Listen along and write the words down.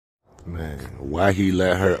Man, why he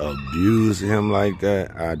let her abuse him like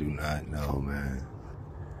that, I do not know, man.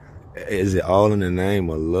 Is it all in the name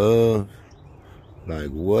of love? Like,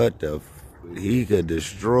 what the he could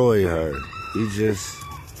destroy her. He just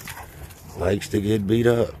likes to get beat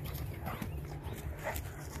up.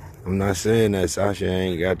 I'm not saying that Sasha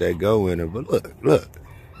ain't got that go in her, but look.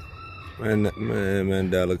 Man,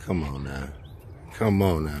 Mandela, come on now. Come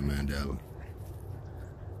on now, Mandela.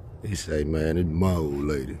 He say, man, it's my old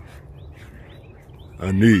lady.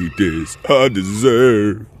 I need this. I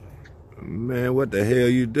deserve. Man, what the hell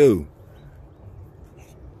you do?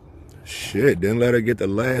 Shit, didn't let her get the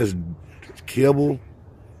last kibble.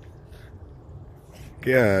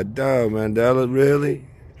 God dog, Mandela, really?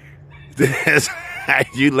 That's how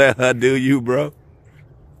you let her do you, bro?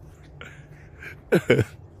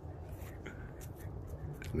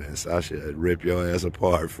 Man, Sasha rip your ass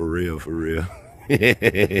apart for real, for real.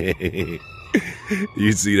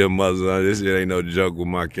 You see them muzzles on this shit ain't no joke with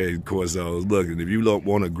my case Corsos. Look, if you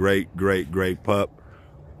want a great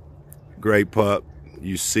pup,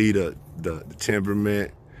 you see the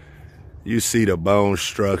temperament, you see the bone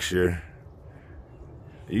structure,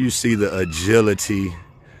 you see the agility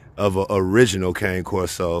of an original cane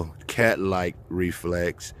Corso, cat-like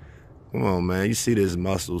reflex. Come on, man. You see these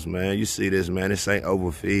muscles, man. You see this, man. This ain't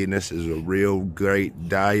overfeeding. This is a real great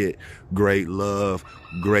diet, great love,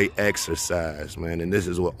 great exercise, man. And this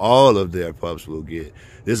is what all of their pups will get.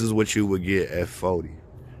 This is what you would get at 40.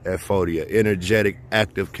 At 40, an energetic,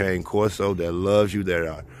 active cane Corso that loves you, that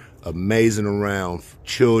are amazing around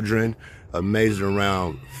children, amazing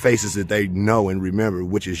around faces that they know and remember,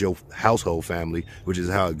 which is your household family, which is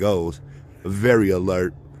how it goes. Very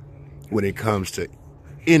alert when it comes to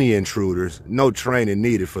any intruders. No training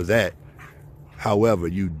needed for that. However,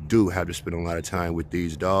 you do have to spend a lot of time with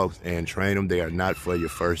these dogs and train them. They are not for your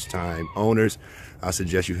first time owners. I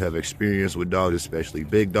suggest you have experience with dogs, especially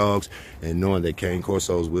big dogs, and knowing that cane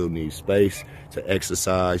Corsos will need space to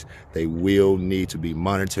exercise. They will need to be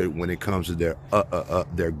monitored when it comes to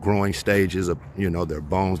their growing stages of, their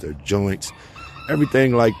bones, their joints,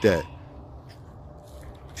 everything like that.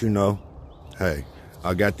 But, hey,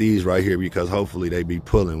 I got these right here because hopefully they be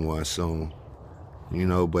pulling one soon. But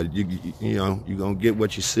you're gonna get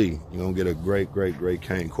what you see. You're gonna get a great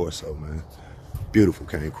cane Corso, man. Beautiful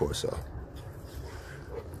cane Corso.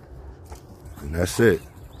 And that's it.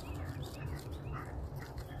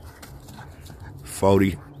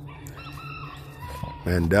 40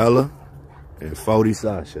 Mandela and 40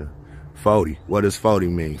 Sasha. 40. What does 40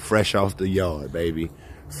 mean? Fresh off the yard, baby.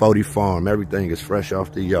 40 farm. Everything is fresh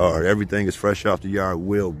off the yard. Everything is fresh off the yard.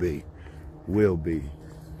 Will be.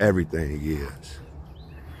 Everything is.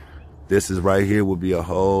 This is right here will be a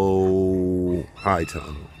whole high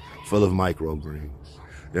tunnel full of microgreens.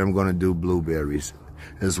 Then I'm gonna do blueberries,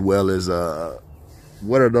 as well as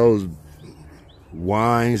what are those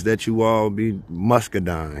wines that you all be,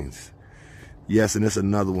 muscadines? Yes, and it's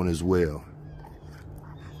another one as well.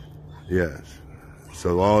 Yes.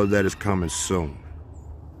 So all of that is coming soon.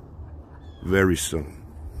 Very soon.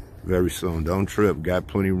 Very soon. Don't trip. Got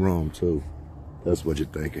plenty of room too. That's what you're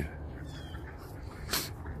thinking.